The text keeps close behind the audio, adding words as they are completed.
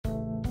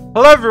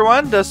Hello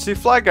everyone, Dusty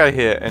Fly Guy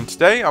here, and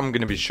today I'm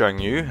going to be showing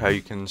you how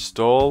you can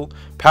install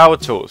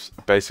PowerTools.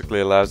 It basically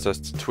allows us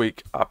to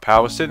tweak our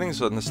power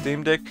settings on the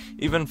Steam Deck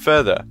even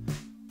further.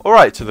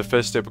 Alright, so the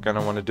first step we're going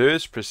to want to do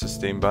is press the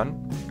Steam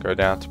button, go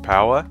down to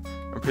Power,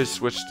 and press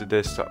Switch to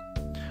Desktop.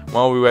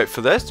 While we wait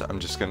for this, I'm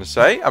just going to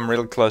say I'm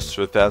really close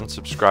to 1,000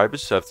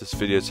 subscribers, so if this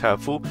video is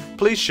helpful,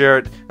 please share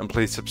it and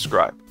please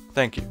subscribe.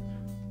 Thank you.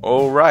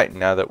 Alright,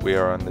 now that we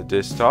are on the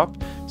desktop,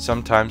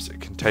 sometimes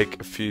it can take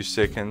a few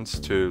seconds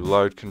to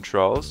load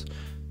controls.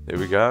 There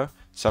we go.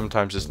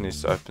 Sometimes this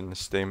needs to open the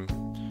Steam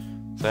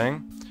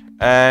thing.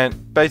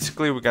 And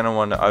basically we're going to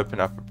want to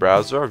open up a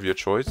browser of your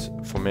choice.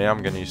 For me,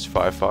 I'm going to use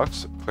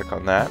Firefox. Click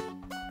on that.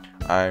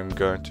 I'm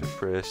going to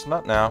press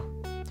not now.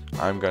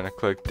 I'm going to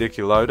click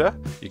Decky Loader.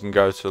 You can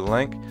go to the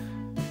link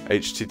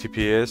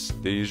https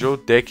the usual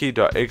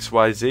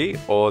decky.xyz,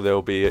 or there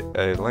will be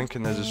a link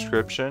in the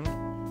description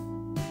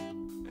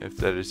if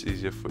that is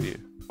easier for you.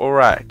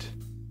 Alright,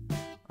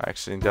 I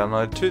actually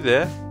downloaded two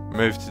there.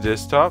 Move to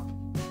desktop,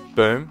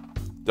 boom,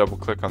 double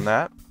click on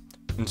that,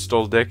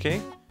 install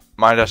Decky.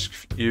 Might ask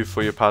you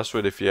for your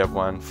password if you have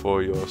one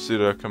for your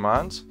sudo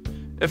commands.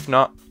 If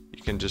not,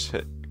 you can just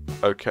hit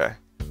OK.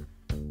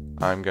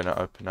 I'm going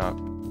to open up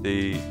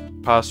the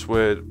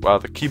password, well,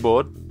 the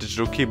keyboard,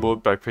 digital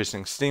keyboard, by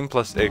pressing Steam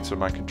plus X on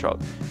my controller.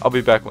 I'll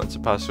be back once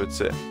the password's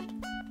set.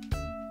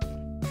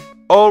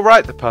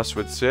 Alright, the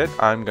password's set.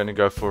 I'm going to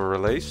go for a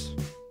release.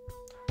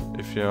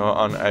 If you're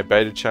on a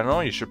beta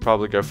channel, you should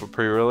probably go for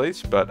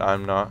pre-release, but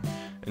I'm not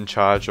in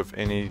charge of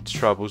any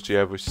troubles you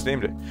have with Steam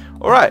Deck.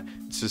 Alright,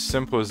 it's as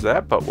simple as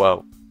that, but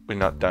well, we're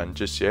not done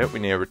just yet. We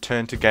need to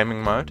return to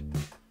gaming mode.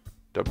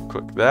 Double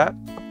click that.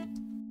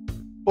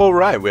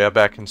 Alright, we are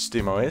back in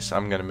SteamOS.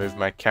 I'm going to move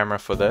my camera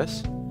for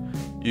this.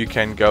 You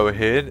can go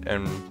ahead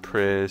and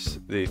press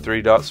the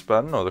three dots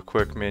button or the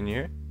quick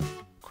menu,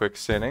 quick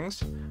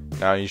settings.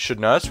 Now you should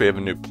notice we have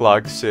a new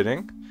plug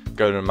setting.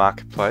 Go to the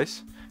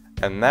marketplace,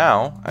 and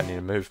now I need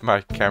to move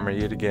my camera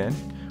yet again.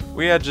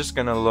 We are just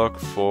going to look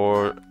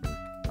for,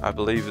 I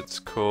believe it's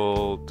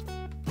called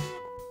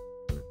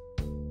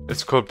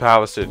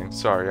power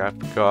settings. Sorry, I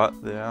forgot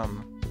the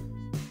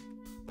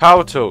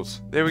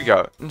PowerTools. There we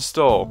go.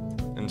 Install.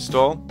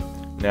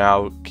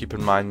 Now keep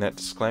in mind that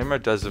disclaimer,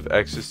 it does have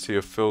access to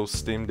your full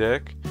Steam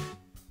Deck.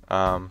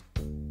 I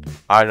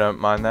don't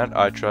mind that.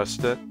 I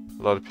trust it.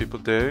 A lot of people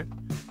do.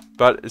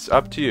 But it's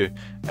up to you.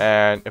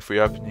 And if we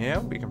open here,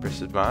 we can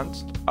press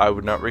advanced. I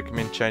would not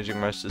recommend changing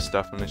most of the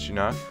stuff unless you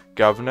know.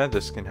 Governor,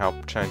 this can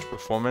help change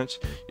performance.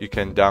 You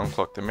can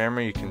downclock the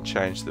memory, you can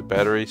change the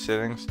battery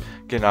settings.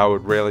 Again, I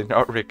would really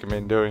not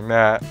recommend doing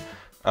that.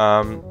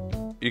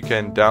 You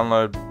can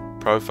download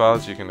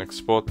profiles, you can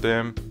export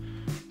them,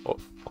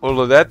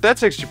 all of that.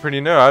 That's actually pretty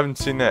new, I haven't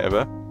seen that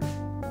ever.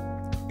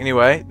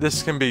 Anyway,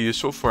 this can be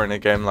useful for in a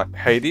game like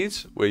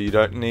Hades, where you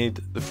don't need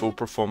the full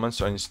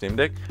performance on your Steam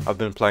Deck. I've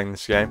been playing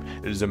this game.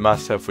 It is a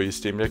must-have for your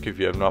Steam Deck. If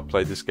you have not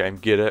played this game,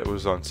 get it. It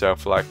was on sale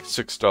for like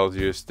 $6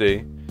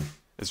 USD.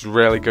 It's a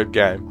really good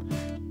game.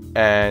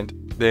 And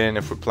then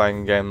if we're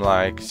playing a game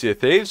like Sea of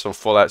Thieves or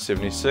Fallout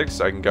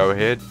 76, I can go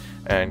ahead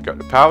and go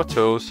to Power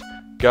Tools,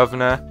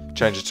 Governor,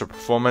 change it to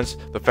performance.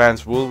 The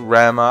fans will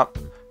ram up.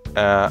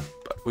 But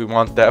we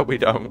want that. We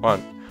don't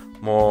want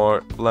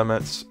more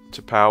limits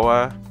to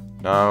power.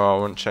 No, I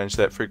wouldn't change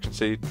that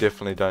frequency.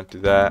 Definitely don't do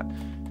that.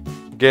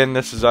 Again,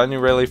 this is only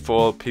really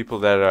for people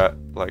that are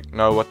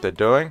know what they're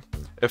doing.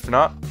 If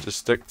not, just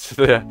stick to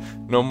the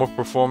normal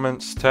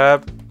performance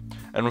tab.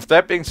 And with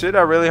that being said,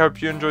 I really hope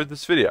you enjoyed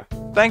this video.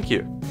 Thank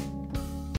you.